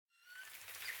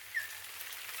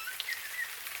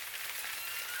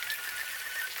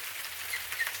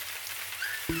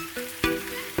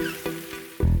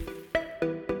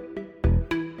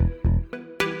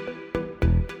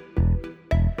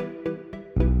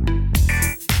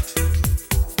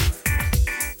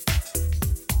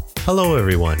Hello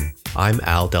everyone, I'm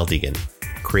Al Deldegan,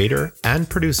 creator and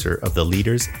producer of the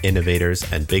Leaders, Innovators,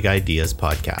 and Big Ideas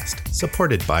podcast,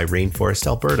 supported by Rainforest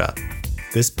Alberta.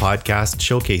 This podcast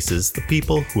showcases the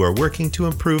people who are working to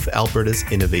improve Alberta's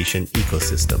innovation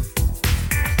ecosystem.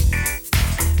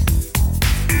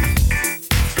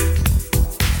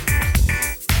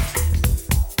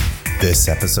 This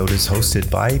episode is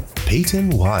hosted by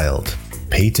Paignton Wild.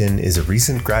 Paignton is a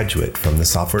recent graduate from the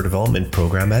software development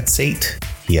program at SAIT.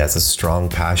 He has a strong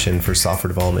passion for software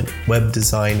development, web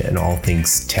design, and all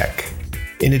things tech.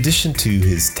 In addition to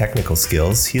his technical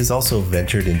skills, he has also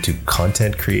ventured into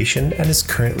content creation and is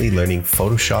currently learning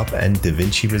Photoshop and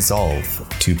DaVinci Resolve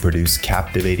to produce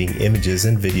captivating images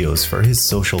and videos for his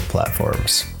social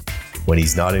platforms. When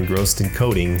he's not engrossed in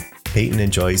coding, Paignton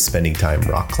enjoys spending time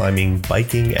rock climbing,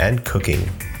 biking, and cooking.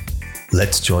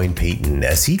 Let's join Paignton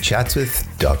as he chats with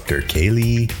Dr.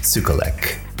 Caley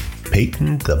Shukalek.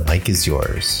 Paignton, the mic is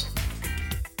yours.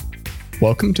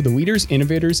 Welcome to the Leaders,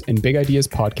 Innovators, and Big Ideas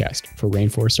podcast for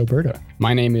Rainforest Alberta.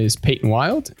 My name is Paignton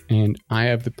Wild, and I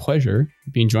have the pleasure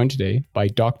of being joined today by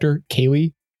Dr.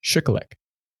 Caley Shukalek.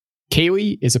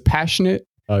 Caley is a passionate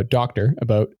doctor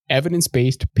about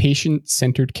evidence-based,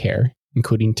 patient-centered care,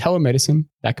 including telemedicine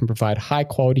that can provide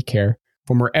high-quality care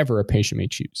from wherever a patient may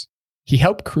choose. He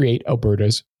helped create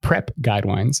Alberta's PrEP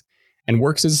guidelines and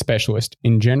works as a specialist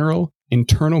in general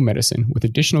internal medicine with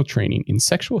additional training in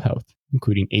sexual health,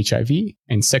 including HIV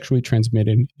and sexually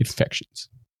transmitted infections.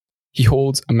 He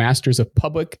holds a Master's of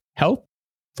Public Health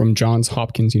from Johns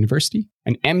Hopkins University,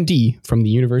 an MD from the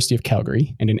University of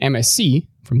Calgary, and an MSc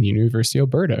from the University of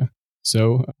Alberta.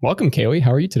 So welcome, Caley.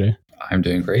 How are you today? I'm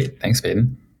doing great. Thanks,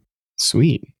 Paignton.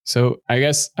 Sweet. So I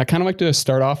guess I kind of like to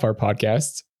start off our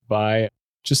podcasts by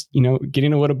just,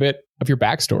 getting a little bit of your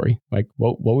backstory. Like,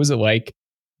 what was it like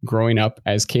growing up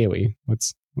as Caley? What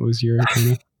was your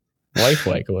kind of life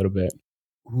like a little bit?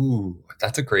 Ooh,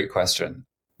 that's a great question.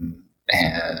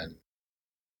 And,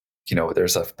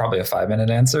 there's probably a 5-minute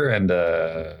answer and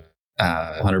a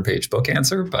 100-page book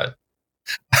answer, but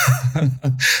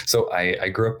so I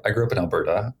grew up in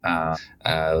Alberta,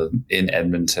 in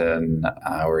Edmonton,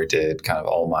 where I did kind of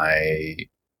all my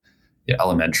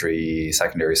elementary,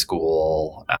 secondary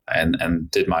school,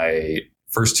 and did my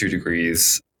first 2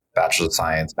 degrees, Bachelor of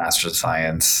Science, Master's of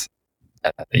Science,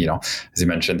 as you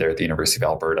mentioned, there at the University of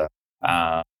Alberta.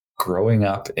 Growing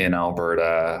up in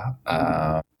Alberta,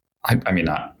 I've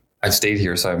stayed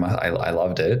here, so I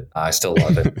loved it. I still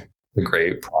love it. It's a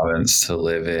great province to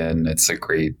live in. It's a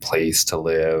great place to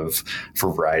live for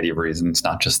a variety of reasons,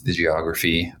 not just the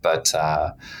geography, but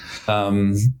kind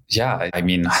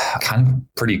of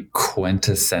pretty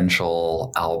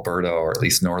quintessential Alberta, or at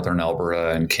least Northern Alberta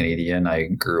and Canadian. I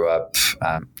grew up,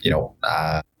 I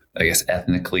guess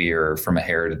ethnically or from a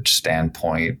heritage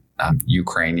standpoint,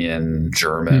 Ukrainian,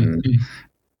 German,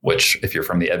 which if you're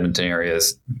from the Edmonton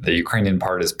areas, the Ukrainian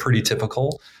part is pretty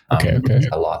typical. Okay.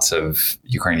 Lots of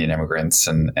Ukrainian immigrants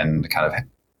and kind of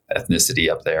ethnicity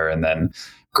up there. And then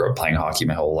grew up playing hockey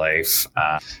my whole life,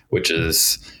 which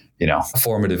is, a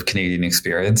formative Canadian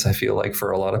experience, I feel like, for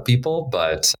a lot of people,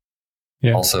 but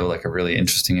also like a really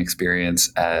interesting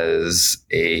experience as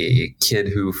a kid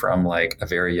who from like a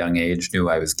very young age knew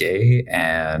I was gay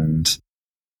and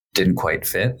didn't quite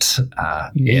fit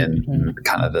in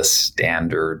kind of the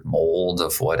standard mold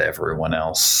of what everyone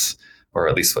else, or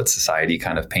at least what society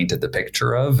kind of painted the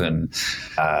picture of. And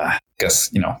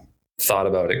thought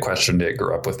about it, questioned it,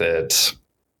 grew up with it.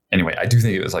 Anyway, I do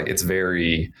think it was like, it's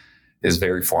very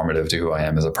formative to who I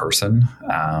am as a person.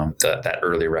 That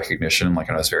early recognition, like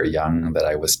when I was very young, that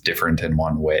I was different in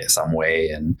some way.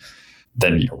 And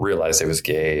then realized I was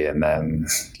gay, and then,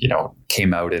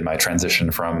 came out in my transition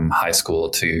from high school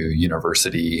to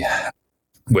university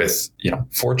with,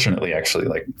 fortunately, actually,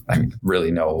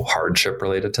 really no hardship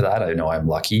related to that. I know I'm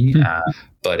lucky,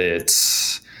 but it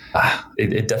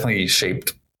definitely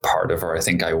shaped part of where I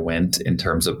think I went in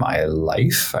terms of my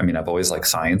life. I mean, I've always liked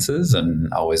sciences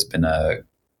and always been a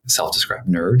self-described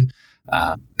nerd.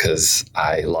 Because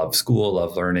I love school,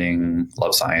 love learning,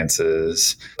 love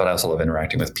sciences, but I also love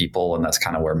interacting with people. And that's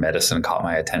kind of where medicine caught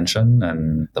my attention.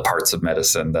 And the parts of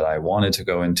medicine that I wanted to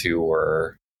go into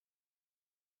were,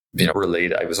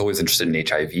 related. I was always interested in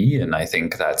HIV. And I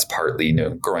think that's partly,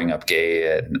 growing up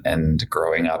gay and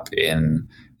growing up in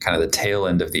kind of the tail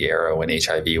end of the era when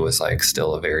HIV was like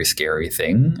still a very scary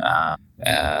thing.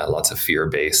 Lots of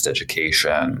fear-based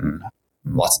education.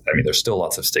 There's still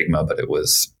lots of stigma, but there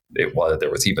was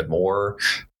even more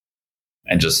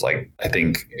And just like, I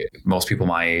think most people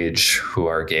my age who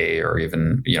are gay or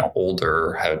even,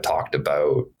 older have talked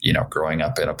about, growing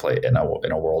up in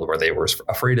a world where they were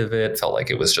afraid of it, felt like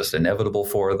it was just inevitable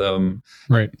for them.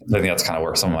 Right. I think that's kind of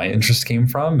where some of my interest came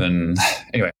from. And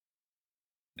anyway,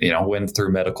 went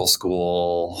through medical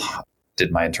school,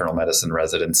 did my internal medicine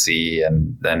residency,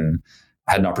 and then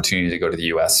had an opportunity to go to the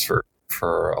US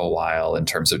for a while in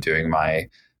terms of doing my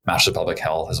Master's of Public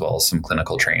Health, as well as some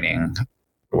clinical training,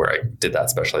 where I did that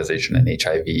specialization in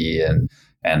HIV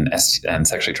and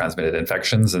sexually transmitted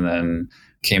infections, and then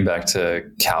came back to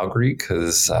Calgary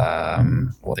because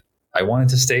I wanted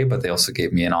to stay, but they also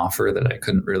gave me an offer that I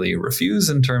couldn't really refuse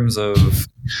in terms of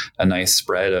a nice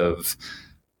spread of,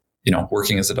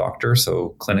 working as a doctor,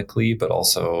 so clinically, but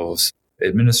also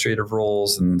administrative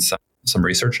roles and some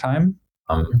research time,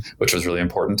 which was really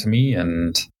important to me.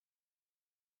 And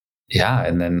yeah,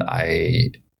 and then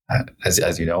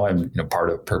as you know, I'm part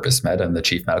of PurposeMed. I'm the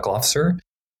chief medical officer.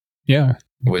 Yeah.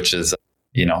 Which is,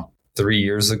 3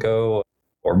 years ago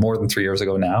or more than 3 years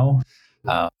ago now,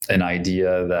 an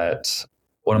idea that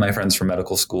one of my friends from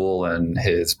medical school and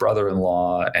his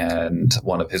brother-in-law and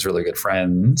one of his really good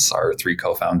friends, our 3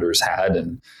 co-founders, had,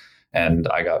 and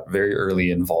I got very early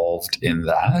involved in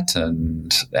that,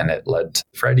 and it led to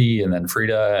Freddie and then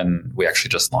Frida, and we actually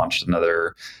just launched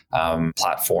another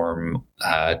platform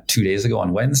 2 days ago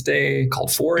on Wednesday called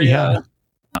Foria.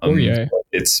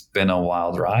 It's been a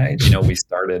wild ride. We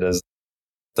started as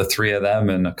the 3 of them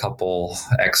and a couple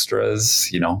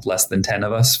extras, less than 10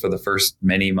 of us for the first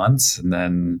many months, and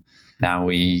then now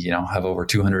we have over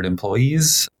 200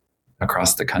 employees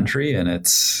across the country, and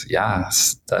it's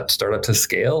that startup to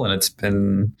scale, and it's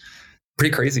been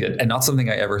pretty crazy and not something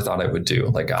I ever thought I would do.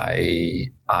 Like I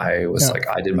was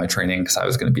I did my training because I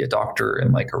was going to be a doctor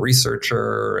and like a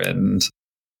researcher, and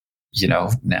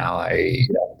now I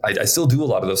still do a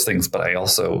lot of those things, but I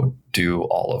also do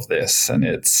all of this, and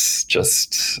it's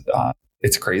just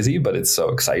it's crazy, but it's so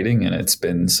exciting, and it's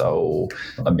been so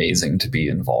amazing to be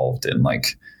involved in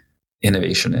like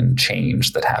innovation and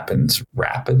change that happens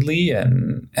rapidly,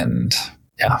 and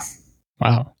yeah.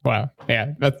 Wow.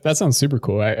 Yeah, that sounds super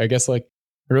cool. I guess like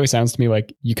it really sounds to me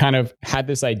like you kind of had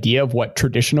this idea of what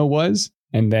traditional was,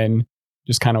 and then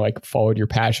just kind of like followed your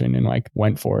passion and like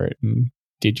went for it and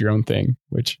did your own thing,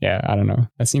 which, yeah, I don't know.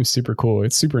 That seems super cool.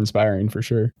 It's super inspiring for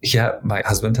sure. Yeah. My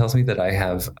husband tells me that I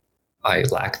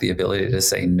lack the ability to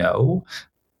say no,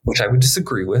 which I would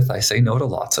disagree with. I say no to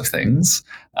lots of things.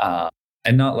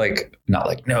 And not like,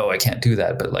 no, I can't do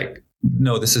that, but like,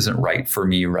 no, this isn't right for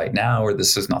me right now, or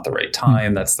this is not the right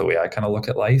time. That's the way I kind of look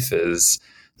at life, is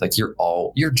like, you're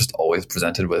just always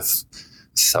presented with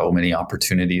so many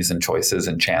opportunities and choices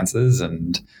and chances.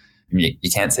 And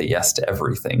you can't say yes to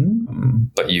everything,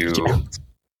 but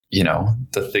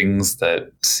the things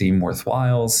that seem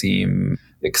worthwhile, seem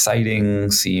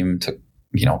exciting, seem to,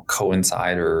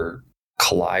 coincide or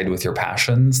collide with your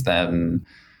passions, then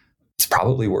it's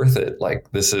probably worth it. Like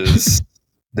this was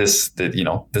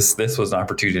an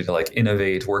opportunity to like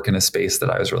innovate, work in a space that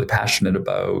I was really passionate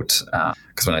about.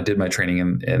 Because when I did my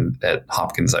training at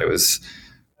Hopkins, I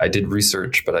did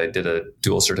research, but I did a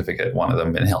dual certificate, one of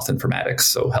them in health informatics.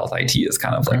 So health IT is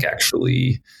kind of like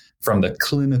actually from the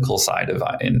clinical side of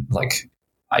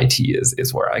IT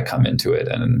is where I come into it.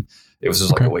 And it was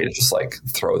just like a way to just like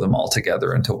throw them all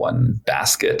together into one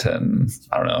basket and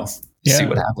I don't know, see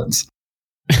what happens.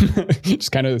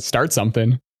 Just kind of start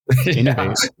something.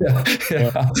 Yeah.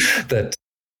 That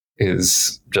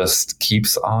is just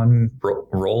keeps on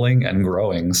rolling and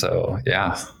growing. So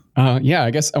yeah.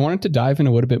 I guess I wanted to dive in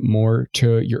a little bit more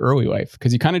to your early life,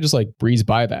 because you kind of just like breezed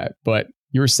by that. But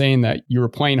you were saying that you were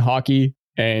playing hockey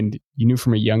and you knew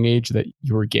from a young age that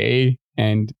you were gay,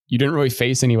 and you didn't really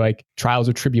face any like trials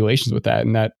or tribulations with that.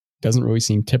 And that doesn't really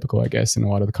seem typical, I guess, in a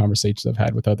lot of the conversations I've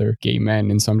had with other gay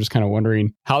men. And so I'm just kind of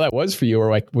wondering how that was for you,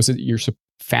 or like, was it your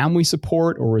family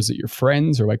support, or was it your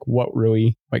friends, or like what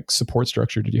really like support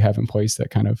structure did you have in place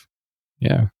that kind of,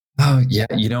 yeah. Oh yeah.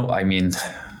 I mean,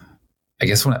 I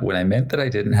guess when I meant that I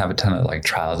didn't have a ton of like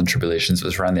trials and tribulations, it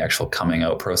was around the actual coming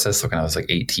out process. So when I was like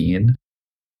 18,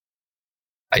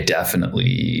 I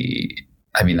definitely,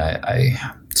 when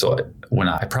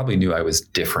I probably knew I was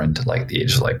different, like the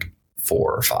age of like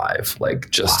 4 or 5, like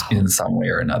just in some way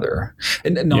or another.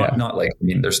 And not like,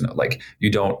 there's no, like,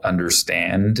 you don't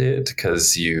understand it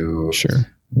because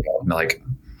like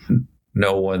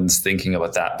no one's thinking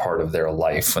about that part of their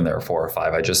life when they're 4 or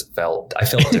 5. I felt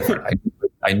different.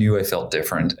 I knew I felt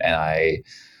different. And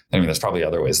there's probably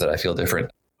other ways that I feel different,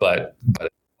 but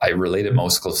I related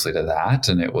most closely to that.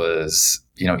 And it was,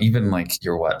 even like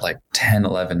you're like 10,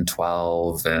 11,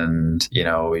 12, and,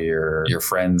 your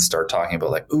friends start talking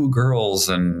about like, ooh, girls.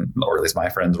 Or at least my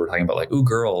friends were talking about like, ooh,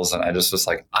 girls. And I just was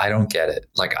like, I don't get it.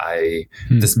 Like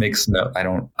this makes I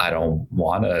don't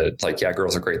want to, like, yeah,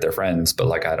 girls are great. They're friends, but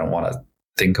like, I don't want to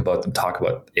think about them, talk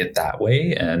about it that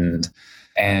way. And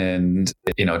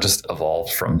just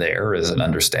evolved from there as an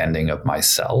understanding of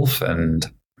myself.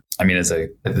 And I mean, this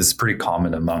is pretty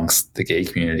common amongst the gay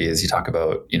community, as you talk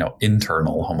about,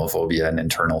 internal homophobia and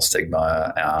internal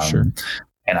stigma. Sure.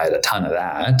 And I had a ton of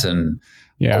that. And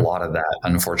a lot of that,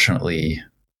 unfortunately,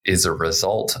 is a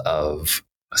result of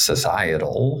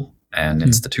societal and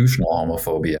institutional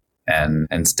homophobia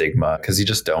and stigma, because you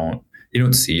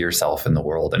don't see yourself in the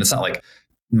world. And it's not like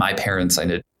my parents, I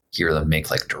didn't hear them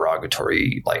make like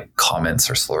derogatory like comments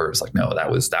or slurs. Like, no, that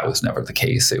was never the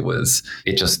case.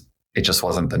 It just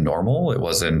wasn't the normal. It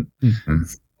wasn't,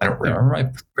 I don't remember my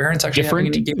parents actually having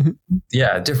any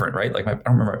gay, different, right? Like I don't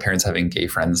remember my parents having gay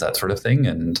friends, that sort of thing.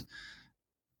 And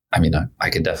I mean, I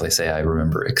can definitely say I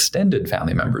remember extended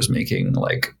family members making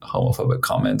like homophobic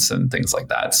comments and things like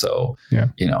that. So,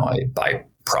 I by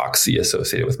proxy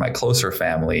associated with my closer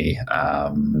family.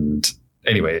 And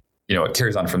anyway, it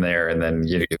carries on from there. And then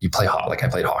you play like I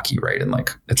played hockey, right? And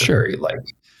like, it's very like,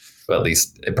 well, at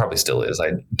least it probably still is.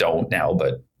 I don't now,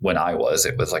 but when I was,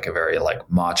 it was like a very like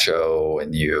macho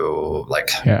and you like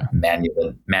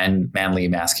manly,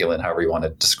 masculine, however you want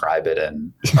to describe it.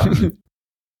 And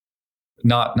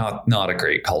not a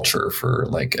great culture for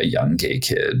like a young gay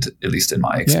kid, at least in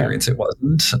my experience, it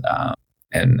wasn't.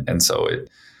 And so it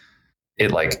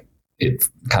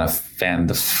kind of fanned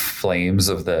the flames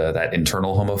of that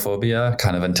internal homophobia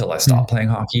kind of until I stopped playing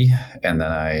hockey. And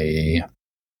then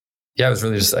it was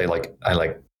really just,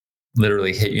 I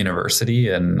literally hit university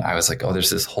and I was like, oh, there's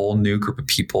this whole new group of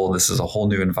people. This is a whole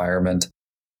new environment.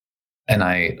 And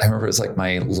I remember it was like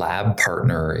my lab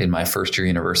partner in my first year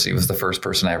university was the first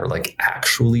person I ever like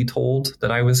actually told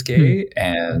that I was gay.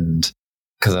 And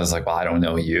because I was like, well, I don't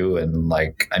know you. And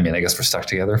like, I mean, I guess we're stuck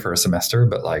together for a semester,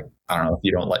 but like, I don't know, if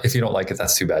you don't like it,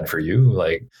 that's too bad for you.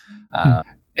 Like,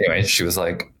 anyway, she was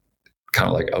like, kind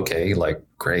of like, okay, like,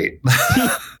 great.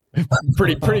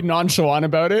 pretty nonchalant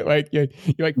about it. Like you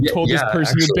told this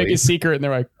person your biggest secret and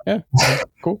they're like, yeah,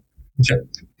 cool.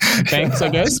 Thanks, I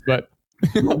guess. But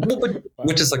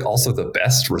which is like also the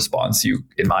best response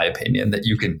in my opinion, that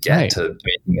you can get to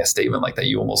making a statement like that.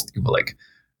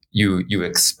 You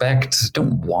expect,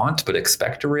 don't want, but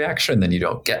expect a reaction, then you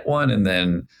don't get one. And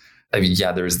then, I mean,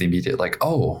 there's the immediate like,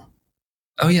 oh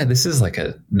yeah, this is like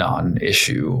a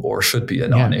non-issue or should be a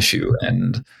non-issue.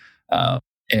 And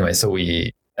anyway,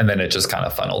 and then it just kind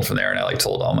of funneled from there. And I like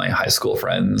told all my high school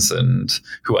friends and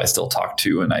who I still talk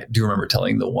to. And I do remember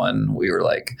telling the one, we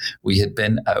had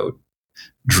been out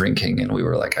drinking and we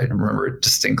were like, I remember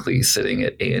distinctly sitting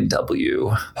at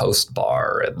A&W post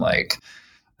bar. And like,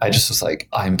 I just was like,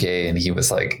 I'm gay. And he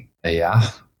was like, yeah.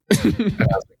 And I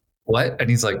was like, what? And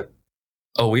he's like,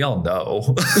 oh, we all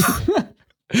know. I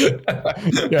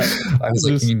was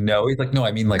like, he's like, no,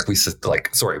 I mean, like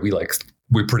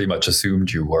we pretty much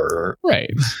assumed you were.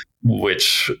 Right.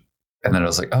 And then I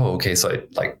was like, oh, okay. So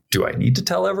do I need to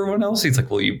tell everyone else? He's like,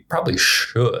 well, you probably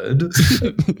should,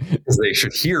 because they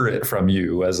should hear it from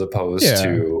you as opposed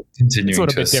to continuing it's a little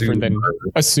to bit different than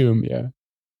assume. Yeah.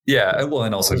 Yeah. Well,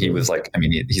 and also he was like, I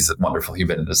mean, he's a wonderful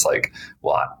human. And it's like,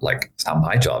 well, like, it's not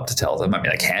my job to tell them. I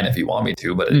mean, I can if you want me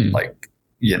to, but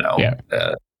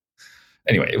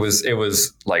anyway, it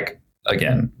was like,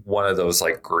 again, one of those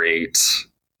like great,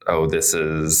 oh, this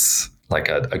is like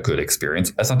a good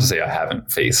experience. That's not to say I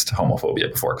haven't faced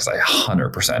homophobia before, because I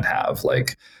 100% have.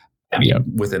 Like, I mean,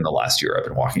 within the last year, I've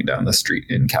been walking down the street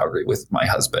in Calgary with my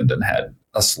husband and had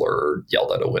a slur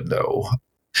yelled out a window,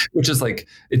 which is like,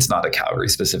 it's not a Calgary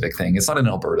specific thing. It's not an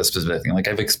Alberta specific thing. Like,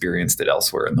 I've experienced it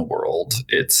elsewhere in the world.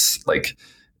 It's like,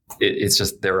 it's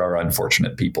just, there are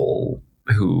unfortunate people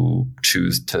who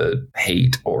choose to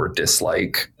hate or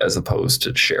dislike as opposed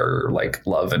to share like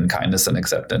love and kindness and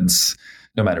acceptance,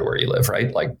 no matter where you live,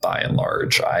 right? Like, by and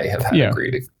large, I have had a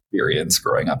great experience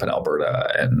growing up in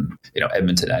Alberta and,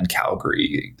 Edmonton and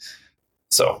Calgary.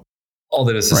 So all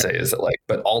that is to say is that like,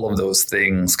 but all of those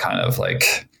things kind of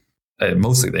like,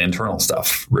 mostly the internal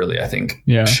stuff really, I think,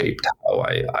 shaped how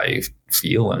I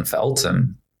feel and felt.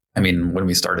 And I mean, when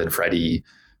we started Freddie,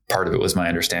 part of it was my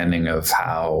understanding of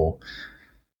how,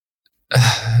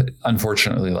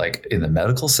 unfortunately, like in the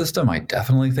medical system, I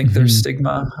definitely think there's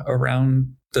stigma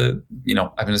around the,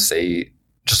 I'm going to say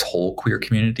just whole queer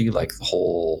community, like the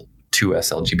whole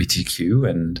 2S LGBTQ,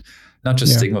 and not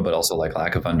just stigma, but also like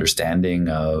lack of understanding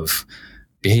of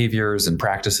behaviors and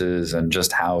practices and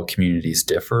just how communities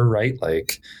differ, right?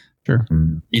 Like Sure.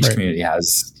 Each Right. community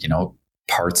has,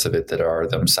 parts of it that are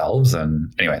themselves.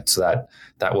 And anyway, so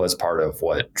that was part of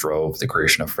what drove the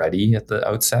creation of Freddie at the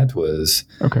outset, was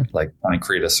like trying to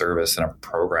create a service and a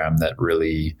program that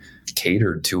really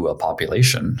catered to a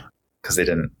population, because they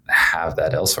didn't have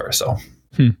that elsewhere. So,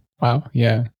 Wow.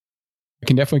 Yeah. I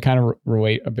can definitely kind of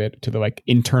relate a bit to the like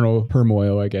internal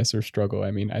turmoil, I guess, or struggle.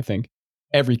 I mean, I think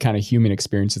every kind of human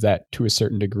experiences that to a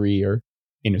certain degree or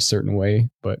in a certain way.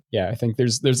 But yeah, I think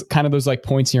there's kind of those like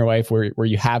points in your life where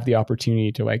you have the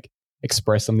opportunity to like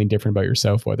express something different about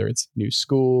yourself, whether it's new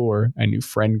school or a new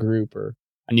friend group or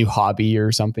a new hobby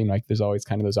or something. Like there's always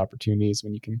kind of those opportunities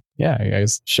when you can, I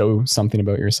guess, show something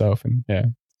about yourself. And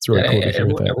it's really cool to hear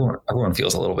that. Everyone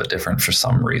feels a little bit different for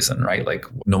some reason, right? Like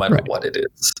no matter what it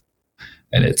is.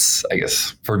 And it's, I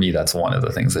guess, for me, that's one of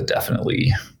the things that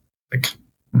definitely like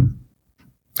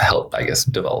helped, I guess,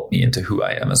 develop me into who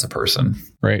I am as a person.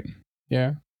 Right.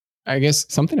 Yeah. I guess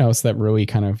something else that really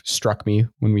kind of struck me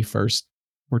when we first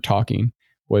were talking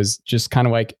was just kind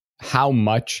of like how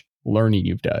much learning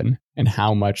you've done and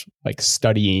how much like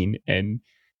studying and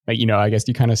like, I guess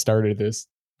you kind of started this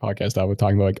podcast out with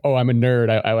talking about like, oh, I'm a nerd.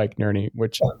 I like nerding,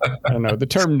 which I don't know. The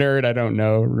term nerd, I don't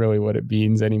know really what it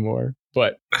means anymore.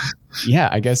 But yeah,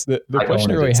 I guess the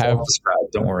question I really have.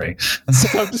 Don't worry.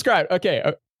 Self-described. Okay.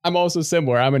 I'm also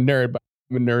similar. I'm a nerd, but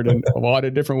I'm a nerd in a lot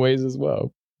of different ways as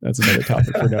well. That's another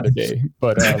topic for another day.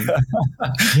 But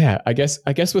I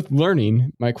guess with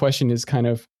learning, my question is kind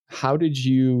of how did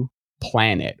you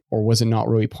plan it, or was it not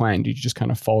really planned? Did you just kind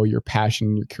of follow your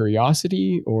passion, your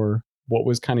curiosity, or what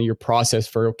was kind of your process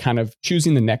for kind of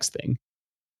choosing the next thing?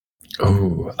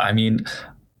 Oh, I mean,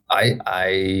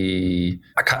 I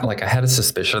kind of like I had a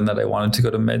suspicion that I wanted to go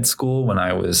to med school when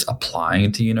I was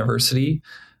applying to university.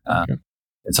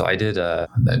 And so I did,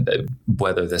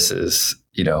 whether this is,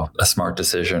 a smart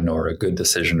decision or a good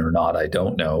decision or not, I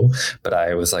don't know. But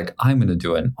I was like, I'm going to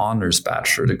do an honors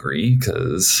bachelor degree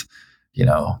because,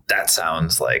 that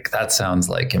sounds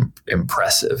like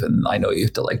impressive. And I know you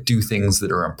have to like do things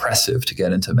that are impressive to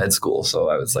get into med school. So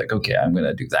I was like, okay, I'm going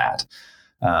to do that.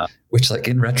 Which like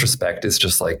in retrospect is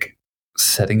just like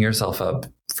setting yourself up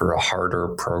for a harder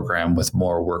program with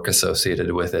more work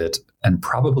associated with it and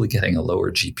probably getting a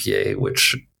lower GPA,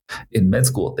 which in med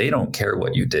school, they don't care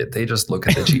what you did. They just look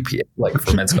at the GPA, like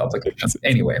for med school applications.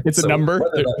 Anyway, it's a number.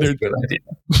 That's a good idea.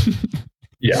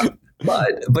 Yeah.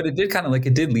 But it did kind of like,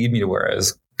 it did lead me to where I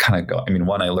was kind of going. I mean,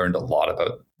 one, I learned a lot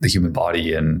about the human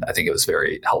body, and I think it was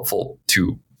very helpful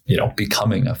to,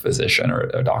 becoming a physician or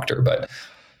a doctor. But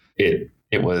it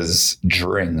was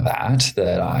during that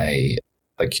I,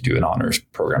 like, you do an honors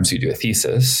program. So you do a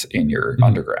thesis in your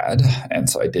undergrad. And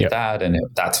so I did that. And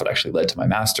that's what actually led to my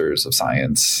master's of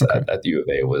science at the U of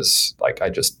A. Was like,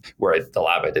 the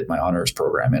lab I did my honors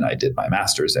program in, I did my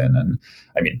master's in. And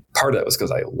I mean, part of that was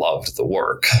because I loved the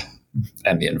work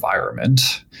and the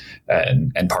environment.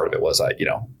 And part of it was I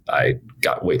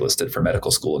got waitlisted for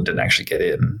medical school and didn't actually get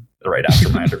in right after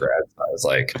my undergrad. So I was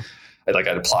like,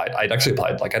 I'd applied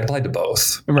to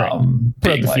both. Right.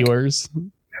 Put up the feelers.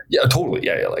 Yeah, totally.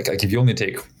 Yeah. Like if you only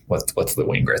take what's the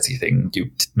Wayne Gretzky thing? You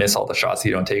miss all the shots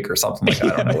you don't take or something like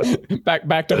that. I don't know.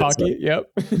 Back to hockey.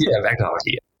 Yep. Yeah, back to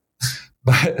hockey.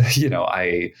 But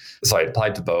so I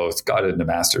applied to both, got into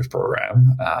master's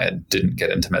program, and didn't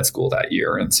get into med school that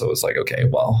year. And so it was like, okay,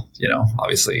 well,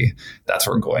 obviously that's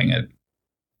where I'm going.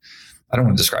 I don't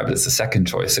want to describe it as a second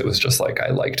choice. It was just like I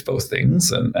liked both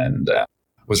things and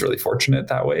was really fortunate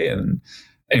that way. And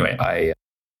anyway,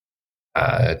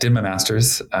 I did my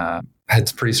master's,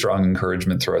 had pretty strong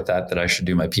encouragement throughout that I should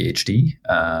do my PhD.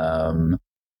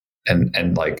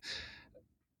 And like,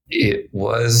 it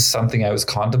was something I was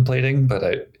contemplating, but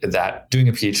doing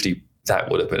a PhD, that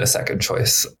would have been a second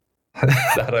choice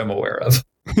that I'm aware of.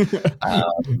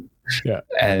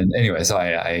 And anyway, so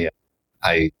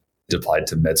I applied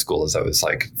to med school as I was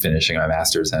like finishing my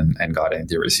master's and got into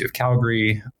the University of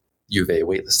Calgary. U of A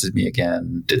waitlisted me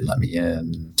again, didn't let me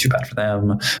in. Too bad for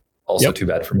them. Also too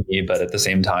bad for me. But at the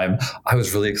same time, I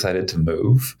was really excited to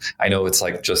move. I know it's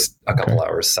like just a couple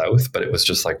hours south, but it was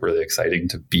just like really exciting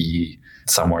to be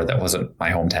somewhere that wasn't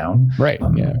my hometown. Right.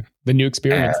 The new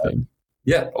experience thing.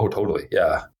 Yeah. Oh, totally.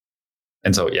 Yeah.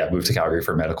 And so, moved to Calgary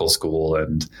for medical school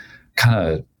and kind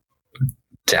of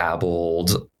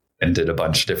dabbled and did a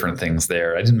bunch of different things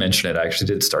there. I didn't mention it. I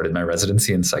actually started my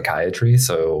residency in psychiatry.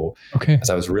 So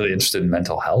as I was really interested in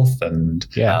mental health and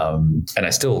I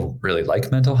still really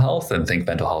like mental health and think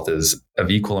mental health is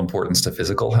of equal importance to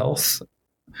physical health.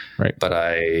 Right. But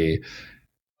I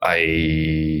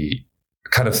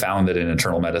kind of found that in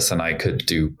internal medicine, I could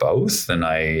do both, and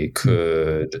I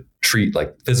could treat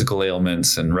like physical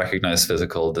ailments and recognize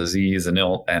physical disease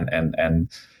and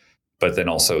but then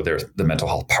also there's the mental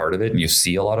health part of it, and you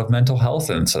see a lot of mental health.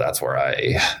 And so that's where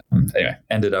I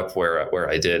ended up where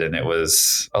I did. And it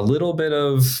was a little bit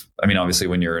of, I mean, obviously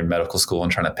when you're in medical school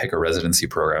and trying to pick a residency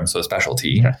program, so a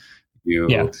specialty,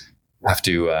 you have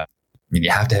to, you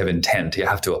have to have intent, you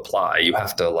have to apply, you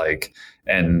have to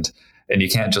and you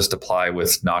can't just apply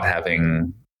with not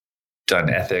having done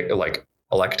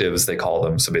electives, they call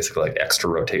them. So basically like extra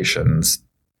rotations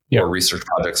or research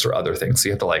projects or other things. So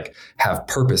you have to have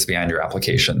purpose behind your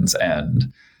applications.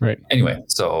 And anyway,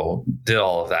 so did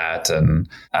all of that. And,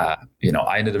 I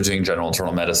ended up doing general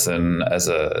internal medicine as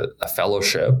a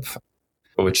fellowship,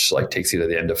 which takes you to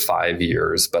the end of 5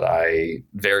 years. But I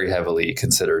very heavily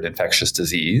considered infectious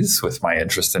disease with my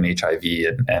interest in HIV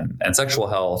and sexual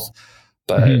health.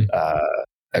 But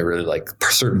I really liked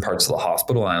certain parts of the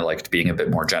hospital, and I liked being a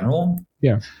bit more general.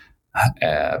 Yeah.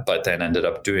 But then ended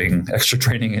up doing extra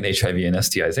training in HIV and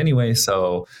STIs anyway.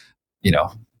 So,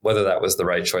 whether that was the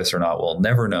right choice or not, we'll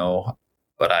never know.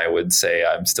 But I would say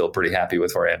I'm still pretty happy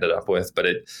with where I ended up with. But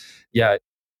I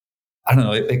don't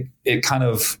know. It kind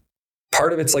of,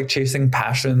 part of it's chasing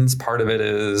passions. Part of it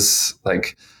is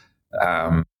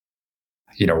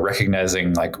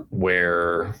recognizing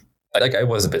where, I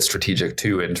was a bit strategic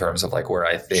too, in terms of where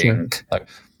I think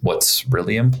what's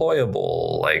really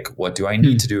employable, what do I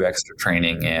need to do extra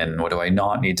training in? What do I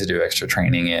not need to do extra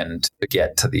training in to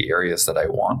get to the areas that I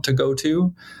want to go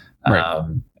to?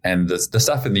 And the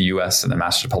stuff in the US and the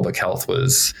Master of Public Health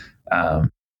was,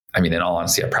 in all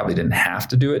honesty, I probably didn't have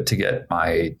to do it to get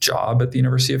my job at the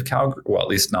University of Calgary. Well, at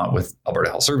least not with Alberta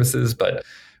Health Services, but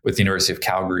with the University of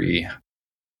Calgary,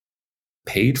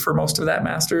 paid for most of that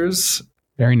master's.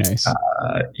 Very nice.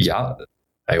 I got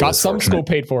some fortunate. School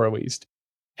paid for at least.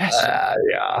 Yes.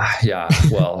 Yeah.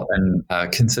 Well, and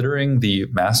considering the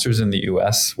master's in the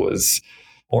US was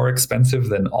more expensive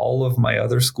than all of my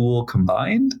other school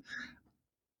combined.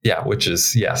 Yeah, which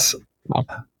is yes. Wow.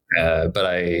 But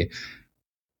I,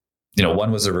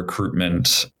 one was a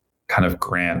recruitment kind of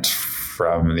grant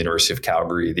from the University of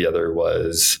Calgary. The other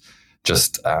was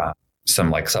just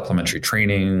some supplementary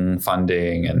training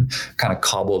funding, and kind of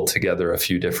cobbled together a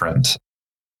few different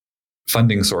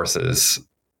funding sources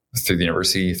through the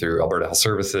university, through Alberta Health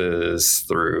Services,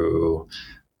 through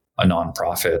a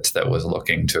nonprofit that was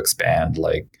looking to expand,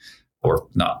 or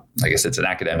not, I guess it's an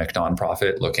academic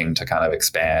nonprofit looking to kind of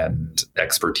expand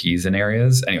expertise in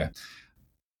areas. Anyway,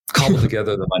 cobbled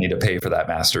together the money to pay for that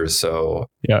master's. So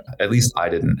at least I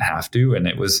didn't have to. And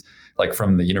it was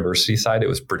from the university side, it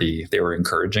was they were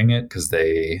encouraging it, because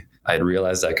I had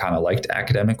realized I kind of liked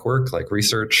academic work,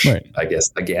 research, I guess,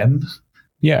 again.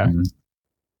 Yeah.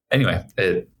 Anyway,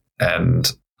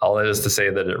 and all that is to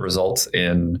say that it results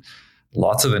in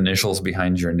lots of initials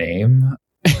behind your name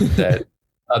that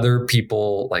other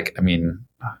people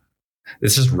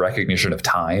it's just recognition of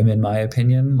time, in my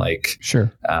opinion. To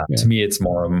me, it's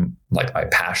more my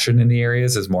passion in the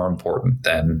areas is more important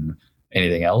than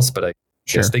anything else. But I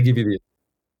guess they give you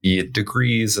the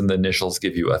degrees, and the initials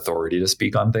give you authority to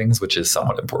speak on things, which is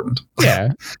somewhat important.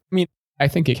 Yeah. I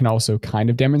think it can also kind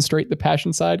of demonstrate the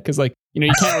passion side, because you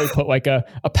can't really put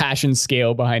a passion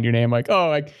scale behind your name.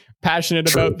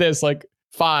 Passionate about this,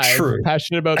 5,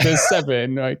 passionate about this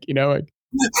 7, doesn't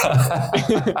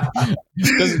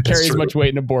carry as much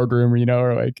weight in a boardroom, or you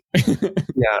don't,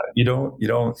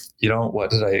 what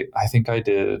did I think I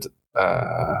did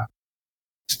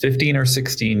 15 or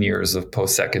 16 years of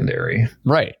post-secondary.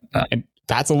 Right. And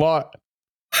that's a lot.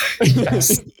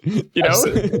 Yes.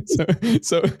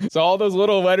 So all those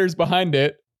little letters behind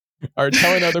it are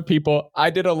telling other people I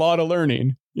did a lot of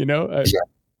learning.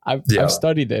 I've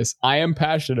studied this. I am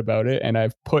passionate about it, and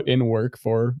I've put in work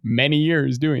for many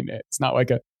years doing it. It's not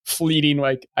a fleeting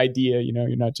idea.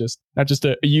 You're not just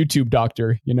a YouTube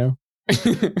doctor.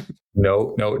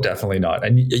 No, definitely not.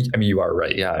 And you are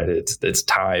right. Yeah, it's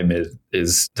time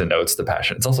is denotes the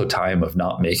passion. It's also time of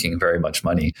not making very much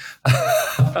money.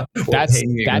 That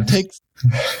takes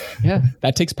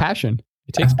passion.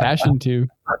 It takes passion to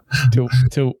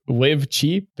live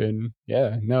cheap. And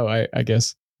I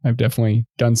guess I've definitely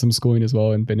done some schooling as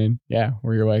well, and been in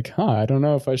where you're I don't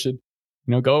know if I should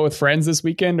go with friends this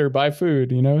weekend or buy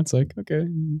food. It's okay.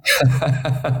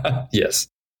 Yes.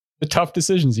 The tough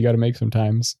decisions you got to make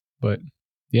sometimes. But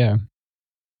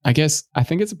I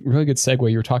think it's a really good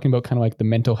segue. You were talking about kind of the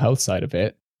mental health side of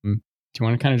it. Do you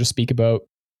want to kind of just speak about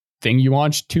thing you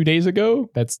launched 2 days ago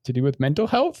that's to do with mental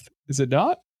health? Is it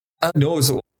not? No,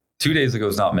 so 2 days ago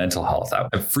is not mental health.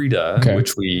 Frida,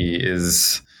 which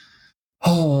is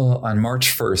on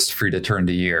March 1st, free to turn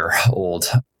a year old.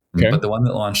 Okay. But the one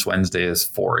that launched Wednesday is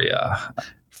Phoria.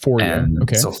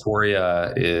 Okay. So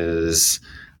Phoria is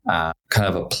kind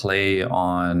of a play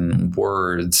on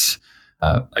words,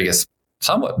 I guess,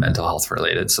 somewhat mental health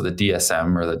related. So the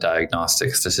DSM, or the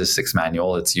Diagnostic Statistics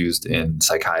Manual, it's used in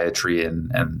psychiatry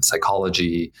and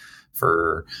psychology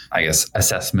for, I guess,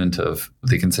 assessment of what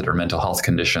they consider mental health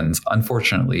conditions.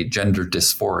 Unfortunately, gender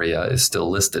dysphoria is still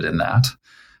listed in that.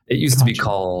 It used to be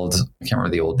called, I can't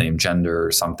remember the old name, gender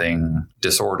something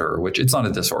disorder, which it's not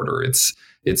a disorder.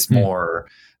 It's more,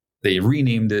 they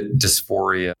renamed it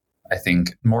dysphoria, I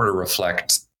think, more to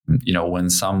reflect, when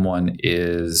someone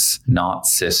is not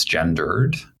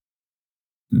cisgendered,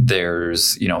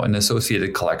 there's, an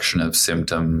associated collection of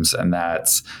symptoms, and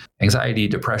that's anxiety,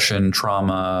 depression,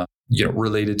 trauma,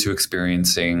 related to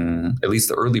experiencing at least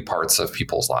the early parts of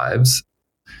people's lives,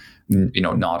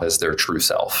 not as their true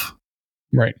self.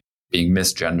 Right. Being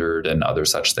misgendered and other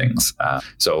such things.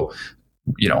 So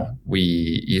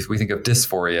we think of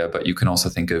dysphoria, but you can also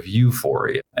think of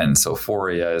euphoria. And so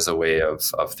phoria is a way of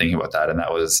thinking about that. And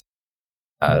that was,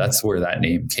 that's where that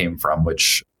name came from,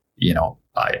 which,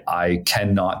 I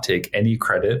cannot take any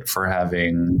credit for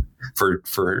having,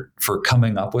 for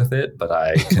coming up with it, but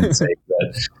I can say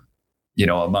that,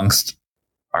 amongst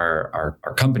our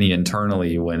company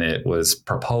internally, when it was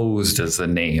proposed as the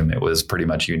name, it was pretty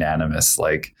much unanimous.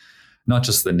 Like, not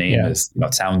just the name is,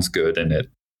 it sounds good and it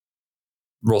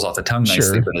rolls off the tongue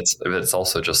nicely, but it's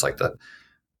also just like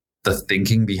the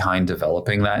thinking behind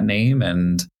developing that name.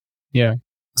 And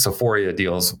so Phoria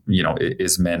deals,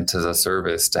 is meant as a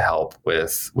service to help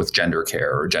with gender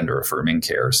care or gender affirming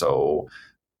care. So,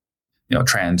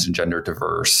 trans and gender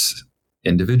diverse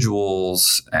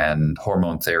individuals and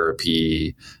hormone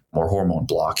therapy, more hormone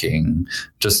blocking,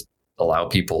 just allow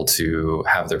people to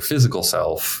have their physical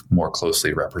self more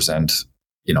closely represent,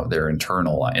 their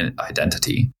internal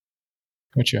identity.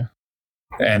 Gotcha.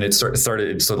 And it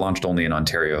launched only in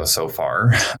Ontario so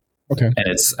far. Okay.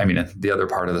 And the other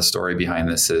part of the story behind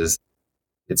this is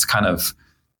it's kind of,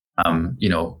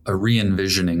 a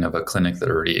re-envisioning of a clinic that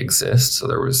already exists.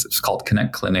 So it's called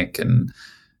Connect Clinic, and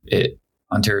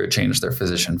Ontario changed their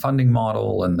physician funding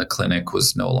model, and the clinic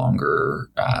was no longer,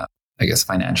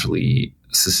 financially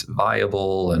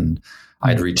viable. And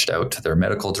I'd reached out to their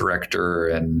medical director,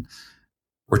 and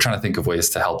we're trying to think of ways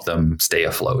to help them stay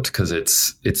afloat, because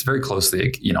it's very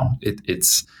closely,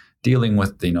 it's dealing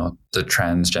with, the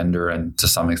transgender and to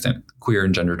some extent queer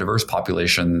and gender diverse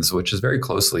populations, which is very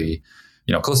closely,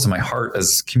 close to my heart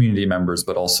as community members,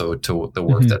 but also to the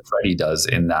work that Freddie does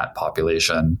in that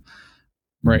population,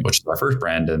 right, which is our first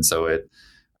brand. And so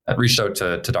I reached out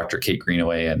to Dr. Kate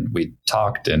Greenaway, and we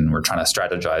talked, and we're trying to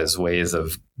strategize ways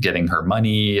of getting her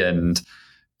money and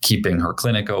keeping her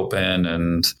clinic open,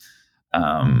 and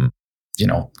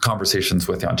conversations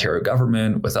with the Ontario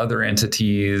government, with other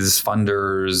entities,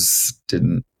 funders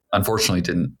unfortunately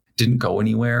didn't go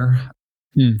anywhere.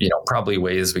 Probably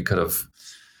ways we could have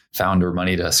found her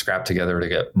money to scrap together to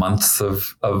get months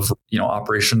of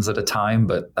operations at a time,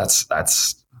 but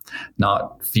that's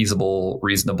not feasible,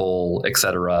 reasonable,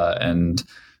 etc. And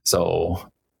so,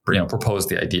 proposed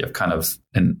the idea of kind of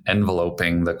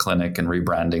enveloping the clinic and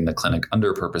rebranding the clinic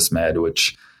under PurposeMed,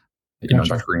 which,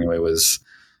 Dr. Greenaway was,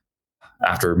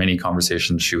 after many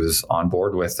conversations, she was on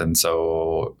board with. And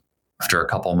so after a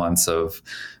couple months of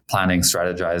planning,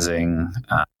 strategizing,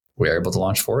 we were able to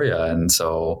launch Phoria. And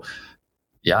so,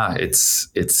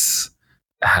 it's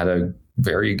had a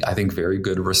very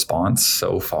good response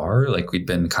so far. Like, we'd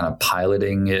been kind of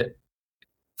piloting it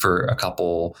for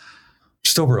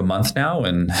just over a month now,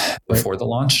 and before the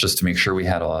launch, just to make sure we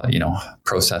had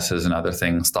processes and other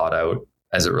things thought out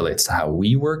as it relates to how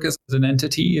we work as an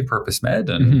entity at PurposeMed.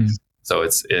 And so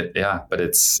but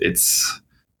it's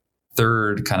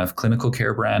third kind of clinical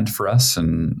care brand for us.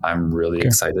 And I'm really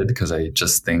excited, because I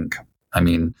just think,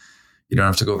 you don't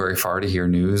have to go very far to hear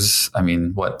news.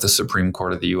 The Supreme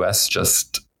Court of the US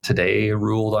just today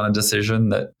ruled on a decision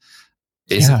that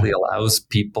basically allows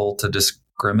people to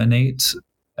discriminate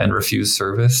and refuse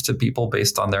service to people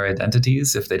based on their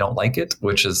identities if they don't like it,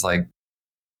 which is like,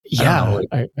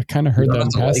 I kind of heard that in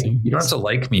passing. You don't have to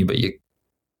like me, but you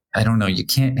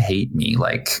can't hate me,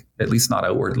 like, at least not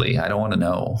outwardly. I don't want to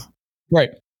know.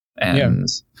 Right. And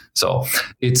so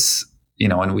it's,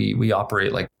 and we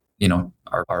operate like,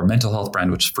 our mental health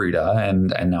brand, which is Frida, and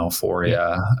now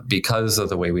Phoria, because of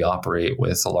the way we operate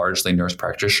with a largely nurse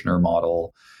practitioner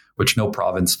model, which no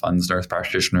province funds nurse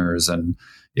practitioners. And,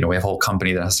 we have a whole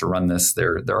company that has to run this.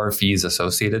 There are fees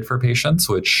associated for patients,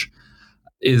 which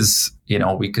is,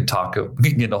 we can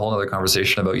get a whole other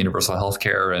conversation about universal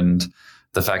healthcare and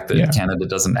the fact that Canada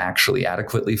doesn't actually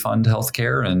adequately fund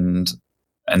healthcare and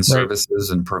services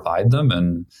and provide them.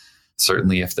 And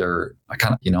certainly if they're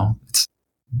kind of, it's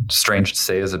strange to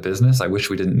say as a business, I wish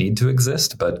we didn't need to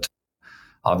exist, but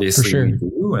obviously we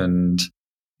do. And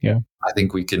I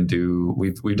think we've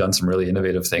done some really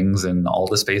innovative things in all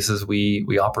the spaces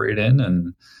we operate in,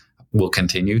 and we'll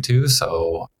continue to.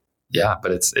 So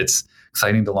but it's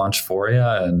exciting to launch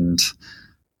Foria, and,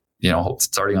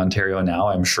 starting Ontario now,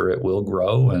 I'm sure it will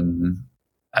grow. And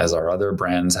as our other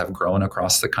brands have grown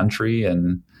across the country,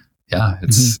 and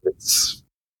it's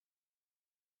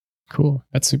cool.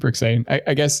 That's super exciting.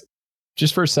 I guess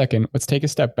just for a second, let's take a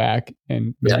step back,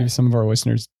 and maybe some of our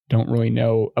listeners don't really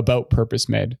know about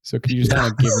PurposeMed. So could you just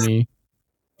kind of give me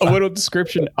a little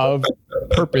description of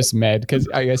PurposeMed? Because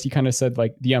I guess you kind of said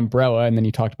like the umbrella, and then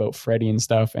you talked about Freddie and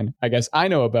stuff. And I guess I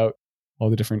know about all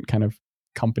the different kind of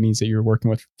companies that you're working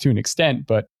with to an extent,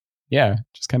 but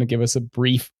just kind of give us a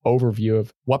brief overview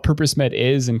of what PurposeMed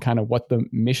is and kind of what the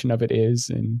mission of it is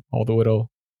and all the little,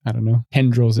 I don't know,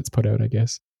 tendrils it's put out, I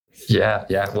guess. Yeah.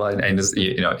 Well, and just,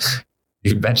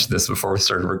 you mentioned this before we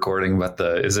started recording, but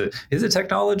is it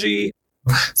technology?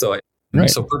 So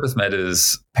PurposeMed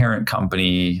is parent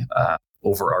company,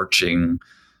 overarching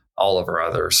all of our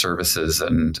other services,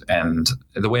 and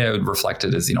the way I would reflect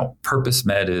it is,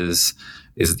 PurposeMed is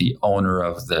the owner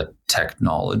of the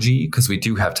technology, because we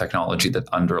do have technology that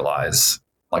underlies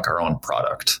like our own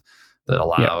product that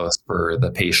allows for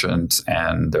the patient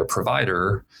and their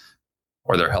provider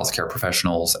or their healthcare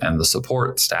professionals and the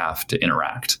support staff to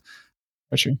interact.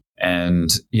 Sure.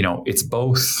 And, it's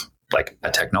both like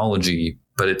a technology,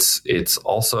 but it's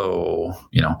also,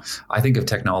 I think of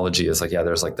technology as like,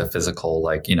 there's like the physical,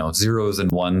 like, zeros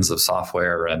and ones of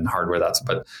software and hardware,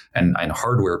 and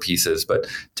hardware pieces, but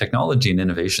technology and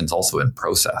innovation is also in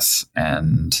process.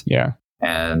 And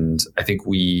I think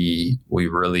we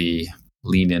really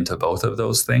lean into both of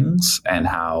those things, and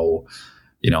how,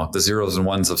 the zeros and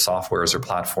ones of softwares or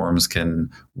platforms can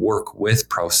work with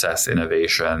process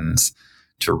innovations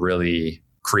to really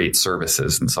create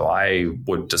services. And so I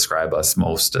would describe us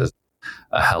most as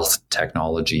a health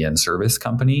technology and service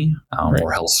company,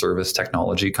 or health service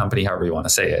technology company, however you want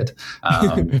to say it.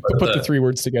 Put the three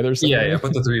words together.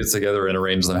 Put the three words together and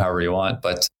arrange them however you want.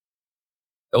 But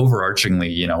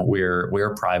overarchingly,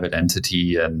 we're a private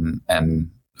entity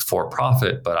and for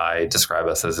profit, but I describe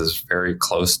us as very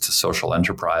close to social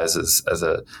enterprise as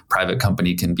a private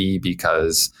company can be,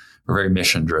 because we're very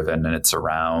mission driven, and it's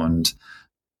around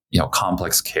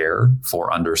complex care for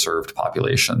underserved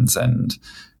populations. And,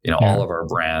 all of our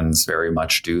brands very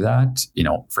much do that.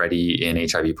 Freddie in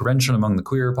HIV prevention among the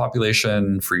queer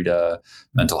population, Frida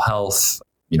mental health,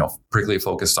 particularly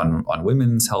focused on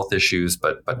women's health issues,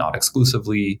 but not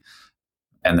exclusively.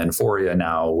 And then Foria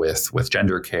now with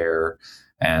gender care.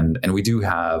 And we do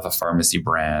have a pharmacy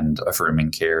brand,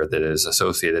 Affirming Care, that is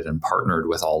associated and partnered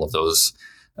with all of those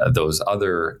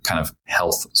other kind of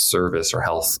health service or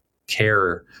health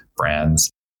care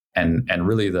brands. And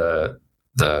really the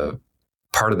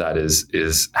part of that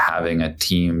is having a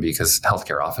team, because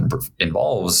healthcare often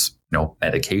involves,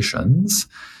 medications.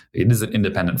 It is an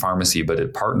independent pharmacy, but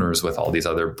it partners with all these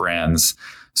other brands.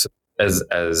 So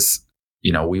as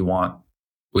we want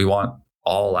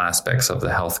all aspects of the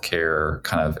healthcare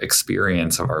kind of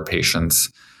experience of our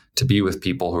patients to be with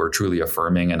people who are truly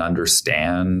affirming and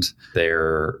understand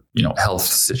their, health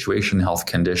situation, health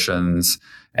conditions,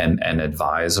 and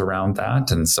advise around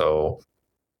that. And so,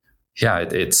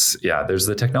 there's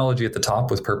the technology at the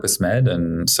top with PurposeMed.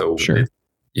 And so,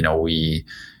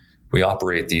 we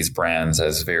operate these brands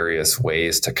as various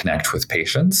ways to connect with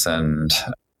patients. And,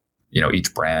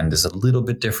 each brand is a little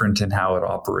bit different in how it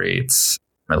operates,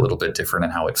 a little bit different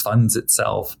in how it funds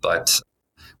itself,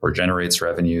 or generates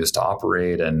revenues to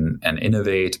operate and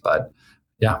innovate. But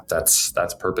that's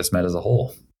PurposeMed as a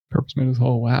whole. PurposeMed as a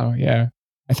whole. Wow. Yeah.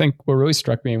 I think what really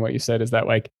struck me in what you said is that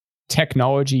like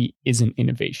technology isn't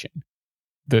innovation.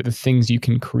 The things you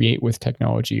can create with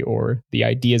technology, or the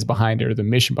ideas behind it, or the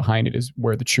mission behind it, is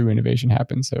where the true innovation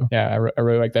happens. So I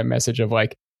really like that message of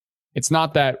like, it's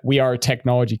not that we are a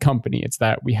technology company. It's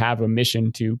that we have a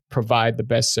mission to provide the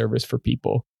best service for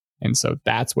people. And so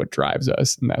that's what drives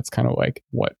us. And that's kind of like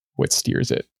what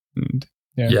steers it. And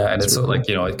and it's really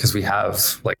cool. Because we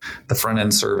have like the front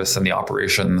end service and the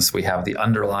operations, we have the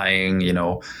underlying,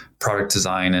 product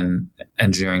design and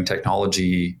engineering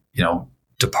technology,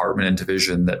 department and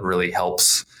division that really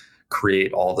helps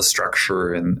create all the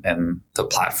structure and the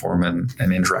platform and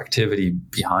interactivity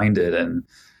behind it. And,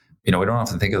 we don't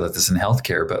often think of this in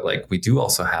healthcare, but like we do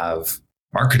also have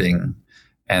marketing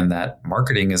And that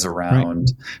marketing is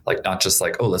around like, not just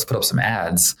like, oh, let's put up some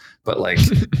ads, but like,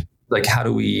 like how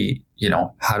do we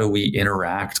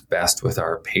interact best with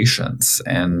our patients,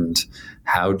 and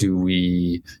how do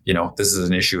we, this is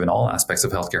an issue in all aspects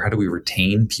of healthcare. How do we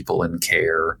retain people in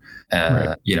care,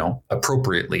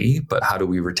 appropriately, but how do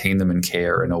we retain them in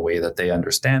care in a way that they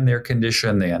understand their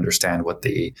condition, they understand what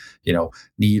they,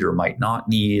 need or might not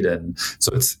need. And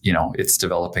so it's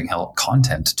developing health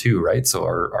content too, right? So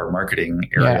our marketing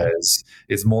area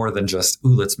is more than just,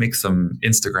 let's make some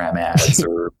Instagram ads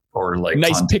or like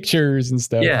nice content. Pictures and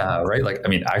stuff. Yeah. Right. Like, I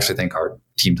mean, I actually think our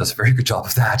team does a very good job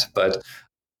of that, but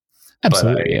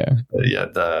absolutely.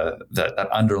 That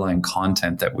underlying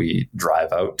content that we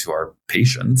drive out to our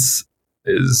patients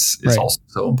is also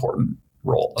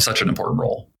such an important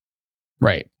role.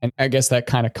 Right. And I guess that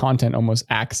kind of content almost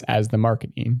acts as the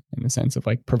marketing, in the sense of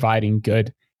like providing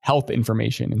good health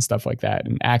information and stuff like that.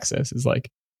 And access is like,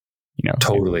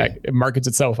 totally it markets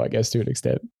itself, I guess, to an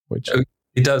extent, which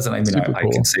it does. And I mean, I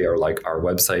cool. can say our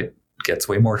website gets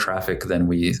way more traffic than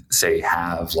we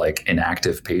have like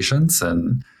inactive patients.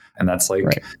 And that's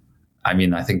like, I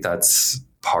mean, I think that's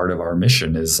part of our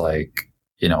mission is like,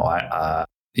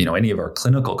 any of our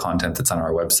clinical content that's on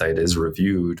our website is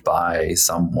reviewed by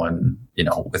someone,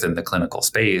 within the clinical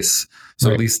space.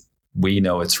 So at least we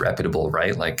know it's reputable,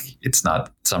 right? Like it's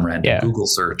not some random Google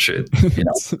search. It's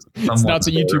not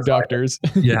the YouTube doctors.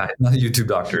 Not YouTube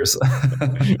doctors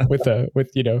with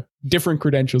different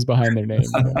credentials behind their name,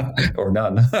 or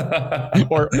none,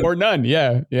 or none.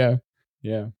 Yeah.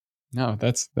 No,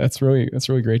 that's really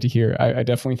great to hear. I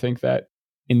definitely think that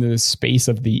in the space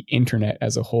of the internet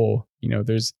as a whole,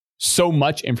 there's so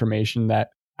much information that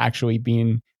actually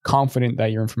being confident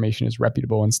that your information is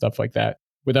reputable and stuff like that,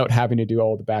 without having to do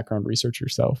all the background research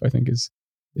yourself, I think is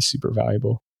super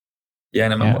valuable.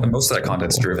 Yeah, and most of that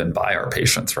content's driven by our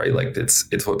patients, right? Like it's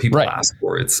what people ask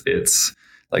for. It's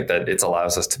like that. It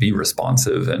allows us to be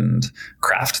responsive and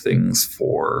craft things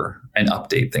and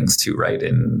update things too, right?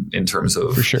 In terms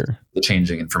of for sure the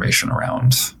changing information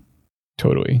around.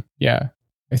 Totally, yeah.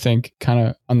 I think kind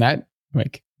of on that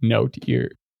like note,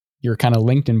 your kind of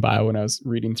LinkedIn bio, when I was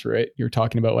reading through it, you're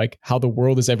talking about like how the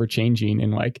world is ever changing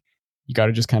and like you got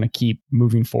to just kind of keep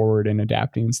moving forward and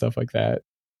adapting and stuff like that.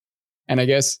 And I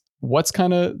guess what's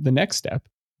kind of the next step?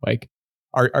 Like,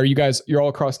 are you guys, you're all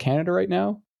across Canada right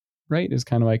now, right? Is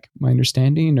kind of like my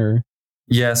understanding, or?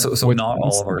 Yeah. So not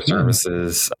all of our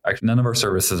services, actually, none of our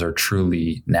services are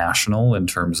truly national in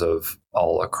terms of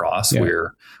all across.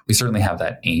 We certainly have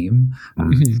that aim.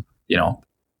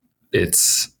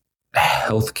 It's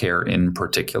healthcare in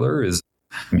particular is,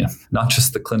 not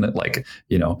just the clinic, like,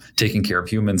 taking care of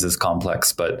humans is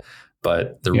complex, but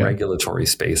the regulatory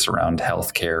space around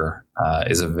healthcare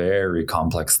is a very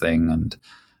complex thing. And,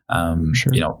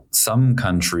 some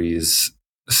countries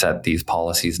set these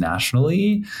policies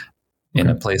nationally. In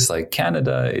a place like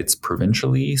Canada, it's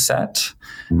provincially set,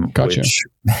 which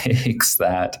makes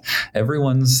that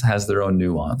everyone's has their own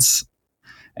nuance.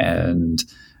 And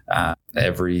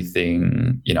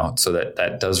everything, so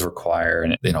that does require,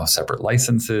 separate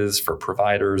licenses for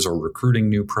providers or recruiting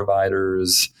new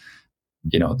providers,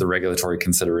 the regulatory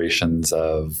considerations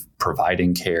of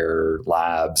providing care,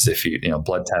 labs, if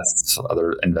blood tests,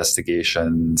 other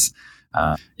investigations,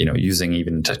 using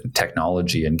even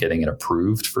technology and getting it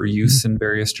approved for use in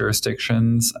various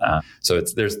jurisdictions. So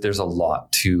there's a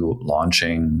lot to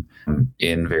launching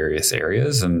in various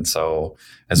areas. And so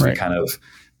as we kind of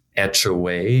etch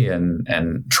away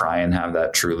and try and have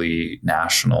that truly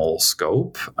national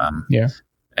scope. And,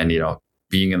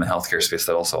 being in the healthcare space,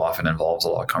 that also often involves a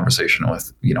lot of conversation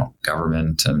with,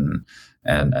 government and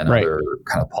other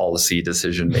kind of policy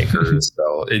decision makers.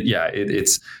 So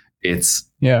it's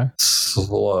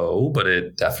slow, but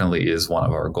it definitely is one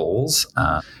of our goals.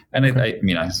 I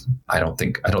don't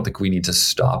think we need to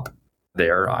stop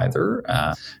there either,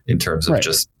 in terms of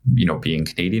just, being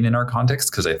Canadian in our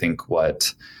context. Cause I think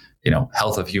what,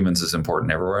 health of humans is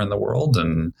important everywhere in the world.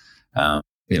 And,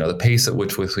 the pace at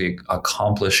which we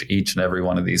accomplish each and every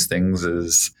one of these things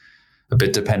is a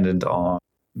bit dependent on,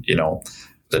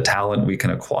 the talent we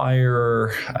can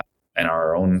acquire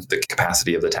and the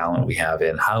capacity of the talent we have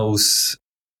in-house,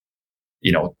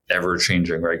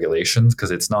 ever-changing regulations,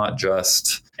 because it's not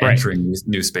just entering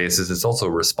new spaces, it's also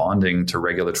responding to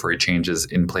regulatory changes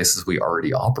in places we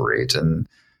already operate. And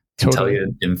I can tell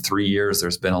you, in 3 years,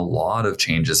 there's been a lot of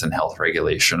changes in health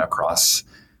regulation across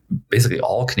basically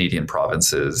all Canadian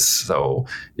provinces. So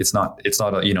it's not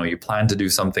you plan to do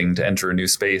something to enter a new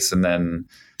space, and then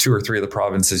 2 or 3 of the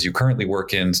provinces you currently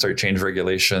work in start change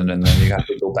regulation, and then you have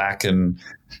to go back and,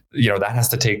 that has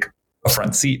to take a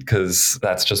front seat because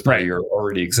that's just part of your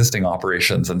already existing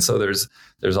operations. And so there's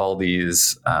all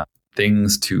these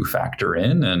things to factor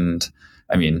in. And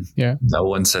I mean, no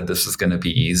one said this was going to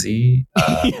be easy.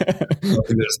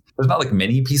 There's not like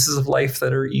many pieces of life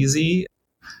that are easy,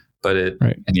 but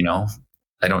and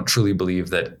I don't truly believe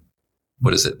that.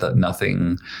 What is it? That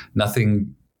nothing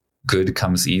good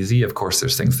comes easy. Of course,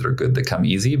 there's things that are good that come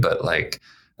easy, but like,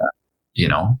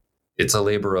 it's a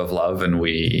labor of love, and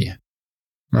we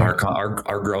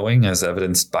are growing as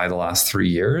evidenced by the last 3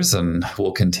 years, and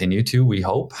we'll continue to, we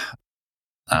hope.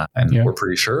 We're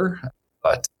pretty sure,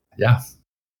 but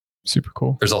super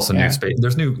cool. There's also new space.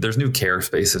 There's new care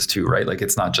spaces too, right? Like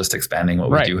it's not just expanding what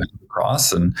we do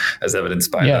across, and as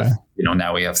evidenced by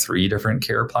now we have 3 different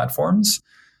care platforms.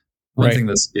 One thing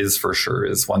that is for sure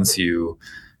is once we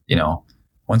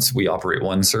operate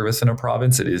one service in a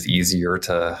province, it is easier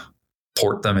to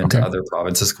port them into other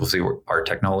provinces. We'll see our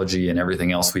technology and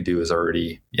everything else we do is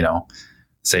already,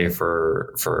 say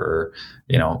for our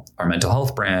mental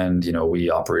health brand, we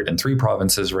operate in 3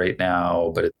 provinces right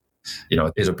now, but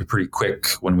it'll be pretty quick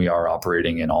when we are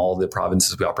operating in all the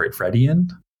provinces we operate Freddie in.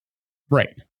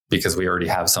 Right. Because we already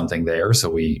have something there.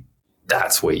 So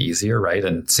that's way easier, right?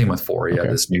 And same with Foria,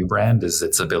 this new brand, is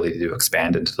its ability to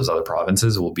expand into those other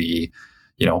provinces will be,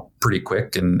 pretty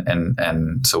quick.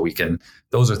 And so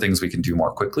those are things we can do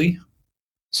more quickly.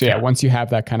 So once you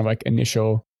have that kind of like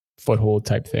initial foothold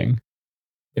type thing,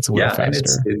 it's a little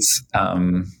faster.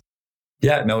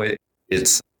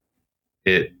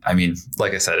 I mean,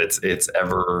 like I said, it's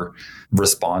ever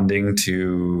responding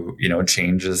to,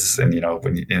 changes. And,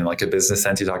 when in like a business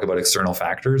sense, you talk about external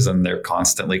factors and they're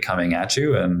constantly coming at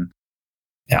you. And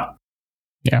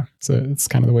so it's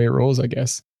kind of the way it rolls, I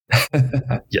guess.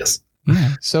 Yes.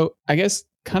 Yeah. So I guess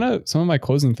kind of some of my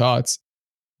closing thoughts,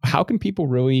 how can people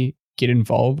really get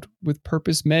involved with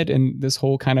PurposeMed and this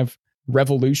whole kind of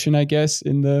revolution, I guess,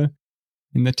 in the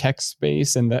tech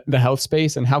space and the health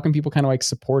space, and how can people kind of like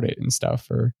support it and stuff,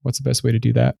 or what's the best way to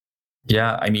do that?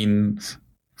 Yeah. I mean,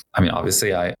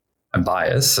 obviously I'm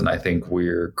biased and I think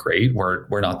we're great.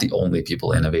 We're not the only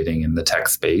people innovating in the tech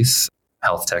space,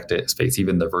 health tech space,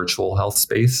 even the virtual health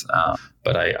space.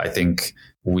 But I think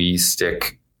we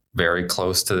stick very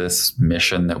close to this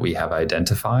mission that we have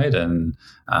identified. And,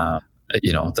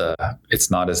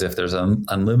 it's not as if there's an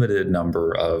unlimited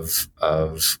number of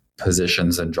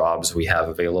positions and jobs we have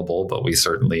available, but we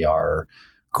certainly are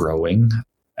growing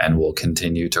and will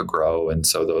continue to grow. And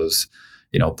so those,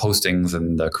 postings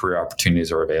and the career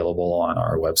opportunities are available on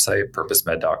our website,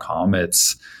 PurposeMed.com.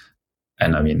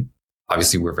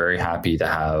 Obviously we're very happy to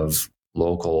have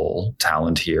local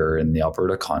talent here in the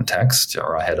Alberta context.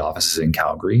 Our head office is in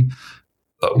Calgary,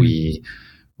 but we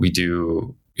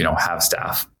do, have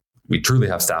staff. We truly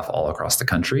have staff all across the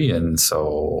country. And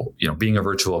so, being a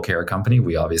virtual care company,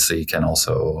 we obviously can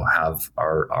also have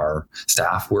our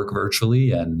staff work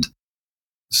virtually. And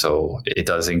so it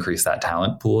does increase that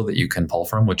talent pool that you can pull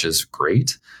from, which is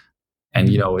great. And,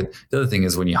 the other thing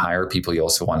is when you hire people, you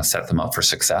also want to set them up for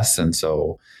success. And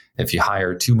so if you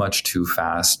hire too much too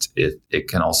fast, it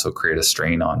can also create a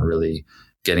strain on really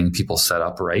getting people set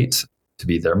up right to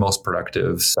be their most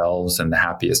productive selves and the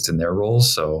happiest in their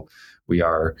roles. So we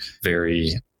are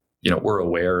very, we're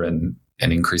aware and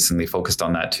increasingly focused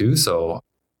on that too. So,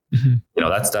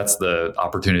 that's the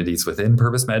opportunities within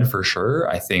PurposeMed for sure.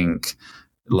 I think,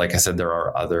 like I said, there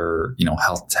are other,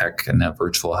 health tech and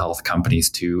virtual health companies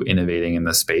too, innovating in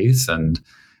the space. And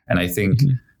I think,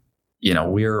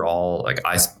 we're all like,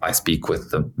 I speak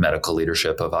with the medical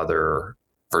leadership of other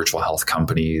virtual health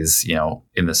companies,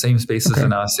 in the same spaces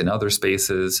in us, in other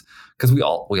spaces, because we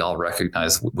all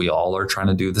recognize we all are trying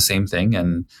to do the same thing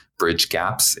and bridge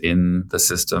gaps in the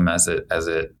system as it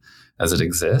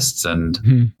exists.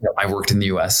 And I worked in the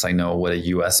US. I know what a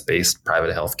US based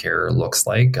private healthcare looks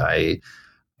like. I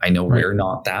know we're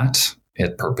not that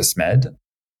at PurposeMed.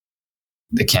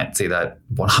 They can't say that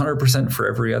 100% for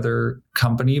every other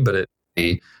company, but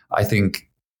I think,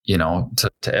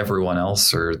 to everyone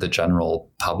else or the general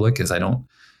public is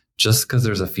just because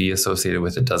there's a fee associated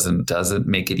with it doesn't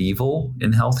make it evil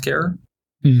in healthcare.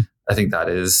 I think that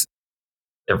is,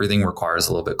 everything requires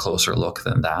a little bit closer look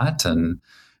than that. And,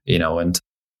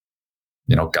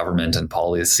 government and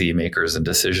policy makers and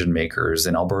decision makers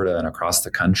in Alberta and across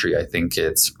the country, I think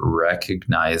it's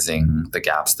recognizing the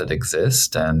gaps that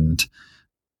exist. And,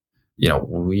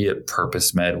 we at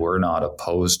PurposeMed, we're not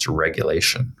opposed to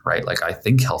regulation, right? Like I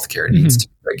think healthcare needs to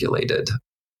be regulated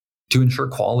to ensure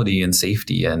quality and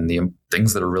safety and the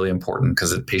things that are really important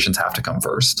because patients have to come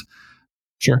first.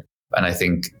 Sure. And I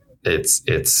think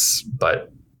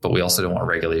but we also don't want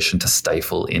regulation to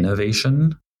stifle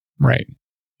innovation. Right.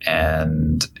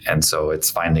 And so it's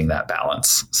finding that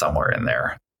balance somewhere in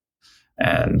there.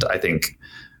 And I think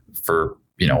for,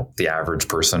 the average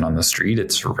person on the street,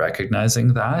 it's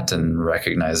recognizing that and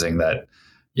recognizing that,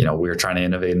 we're trying to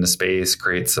innovate in the space,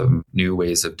 create some new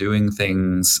ways of doing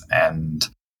things. And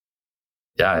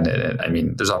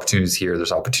there's opportunities here,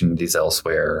 there's opportunities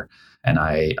elsewhere. And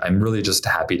I'm really just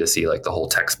happy to see like the whole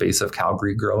tech space of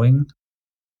Calgary growing,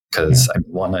 because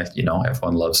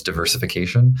everyone loves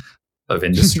diversification of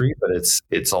industry, but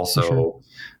it's also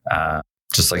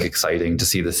just like exciting to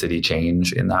see the city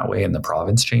change in that way and the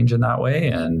province change in that way.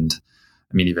 And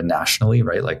even nationally,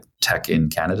 right? Like tech in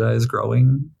Canada is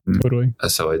growing. Totally.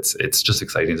 So it's just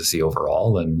exciting to see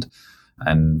overall and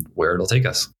where it'll take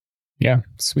us. Yeah.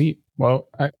 Sweet. Well,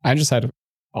 I just had an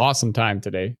awesome time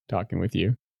today talking with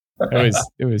you.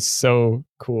 It was so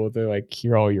cool to like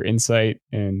hear all your insight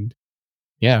and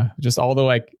just all the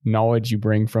like knowledge you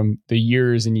bring from the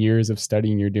years and years of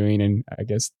studying you're doing. And I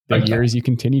guess the years you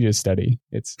continue to study.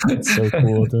 It's so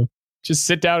cool to just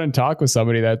sit down and talk with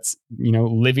somebody that's,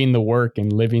 living the work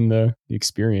and living the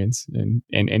experience and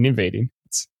innovating.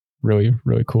 It's really,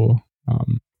 really cool.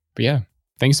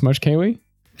 Thanks so much, Caley.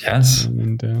 Yes.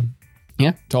 And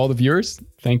to all the viewers,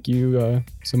 thank you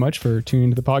so much for tuning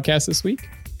into the podcast this week.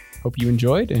 Hope you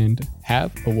enjoyed and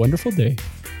have a wonderful day.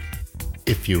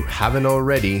 If you haven't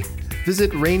already,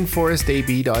 visit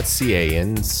rainforestab.ca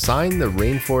and sign the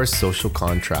Rainforest Social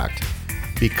Contract.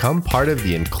 Become part of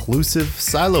the inclusive,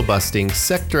 silo-busting,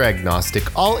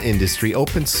 sector-agnostic, all-industry,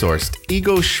 open-sourced,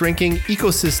 ego-shrinking,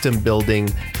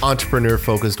 ecosystem-building,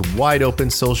 entrepreneur-focused,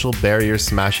 wide-open social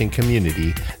barrier-smashing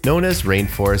community known as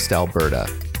Rainforest Alberta.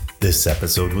 This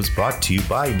episode was brought to you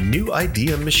by New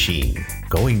Idea Machine.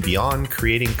 Going beyond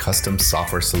creating custom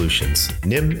software solutions,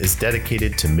 NIM is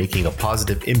dedicated to making a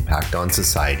positive impact on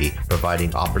society,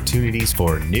 providing opportunities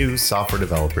for new software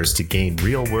developers to gain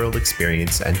real-world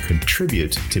experience and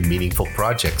contribute to meaningful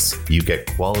projects. You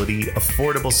get quality,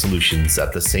 affordable solutions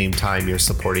at the same time you're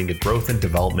supporting the growth and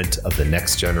development of the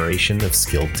next generation of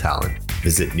skilled talent.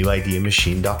 Visit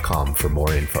newideamachine.com for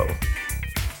more info.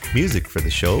 Music for the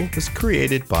show was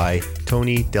created by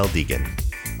Tony Deldegan.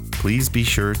 Please be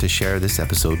sure to share this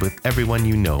episode with everyone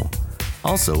you know.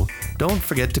 Also, don't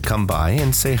forget to come by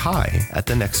and say hi at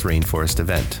the next Rainforest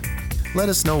event. Let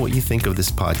us know what you think of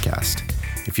this podcast.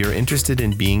 If you're interested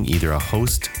in being either a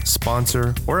host,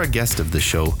 sponsor, or a guest of the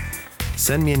show,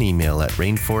 send me an email at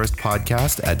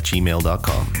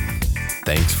rainforestpodcast@gmail.com.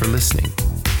 Thanks for listening.